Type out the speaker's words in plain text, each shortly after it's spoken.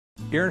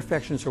Ear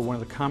infections are one of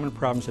the common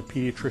problems that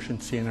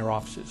pediatricians see in their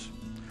offices.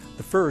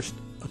 The first,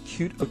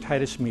 acute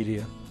otitis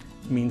media,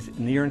 means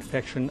an ear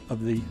infection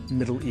of the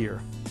middle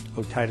ear.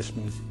 Otitis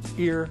means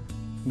ear,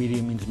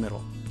 media means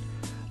middle.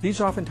 These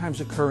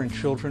oftentimes occur in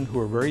children who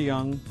are very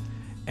young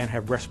and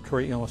have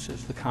respiratory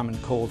illnesses, the common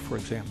cold, for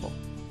example.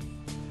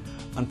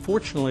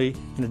 Unfortunately,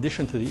 in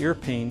addition to the ear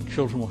pain,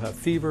 children will have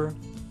fever,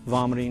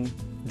 vomiting,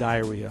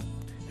 diarrhea,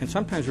 and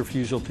sometimes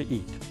refusal to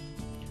eat.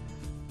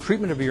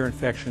 Treatment of ear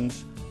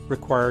infections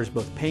requires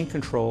both pain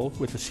control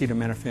with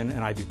acetaminophen and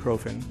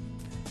ibuprofen,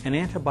 and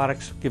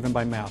antibiotics given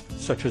by mouth,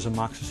 such as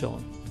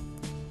amoxicillin.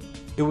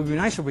 It would be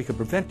nice if we could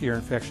prevent ear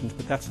infections,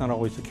 but that's not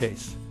always the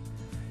case.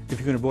 If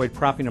you can avoid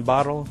propping a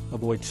bottle,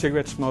 avoid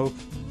cigarette smoke,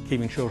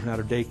 keeping children out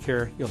of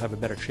daycare, you'll have a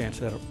better chance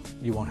that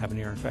you won't have an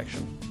ear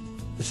infection.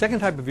 The second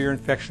type of ear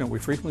infection that we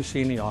frequently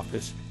see in the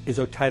office is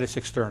otitis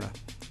externa.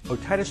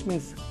 Otitis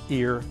means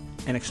ear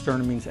and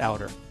externa means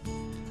outer.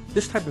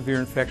 This type of ear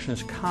infection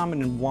is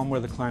common in warm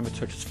weather climates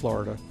such as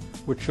Florida,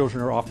 where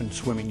children are often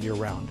swimming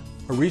year-round.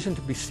 A reason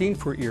to be seen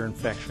for ear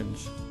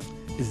infections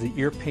is the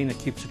ear pain that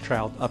keeps a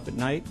child up at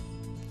night,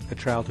 a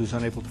child who's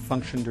unable to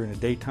function during the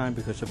daytime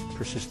because of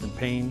persistent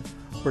pain,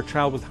 or a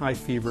child with high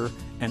fever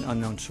and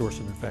unknown source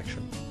of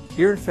infection.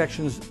 Ear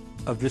infections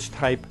of this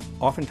type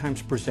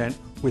oftentimes present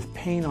with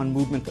pain on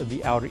movement of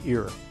the outer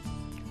ear.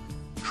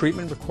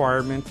 Treatment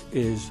requirement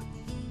is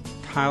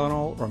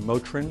Tylenol or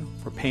Motrin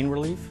for pain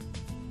relief,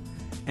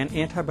 and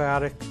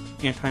antibiotic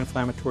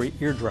anti-inflammatory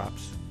ear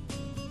drops.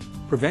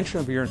 Prevention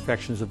of ear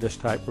infections of this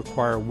type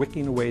require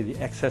wicking away the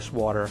excess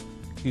water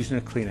using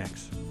a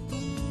Kleenex.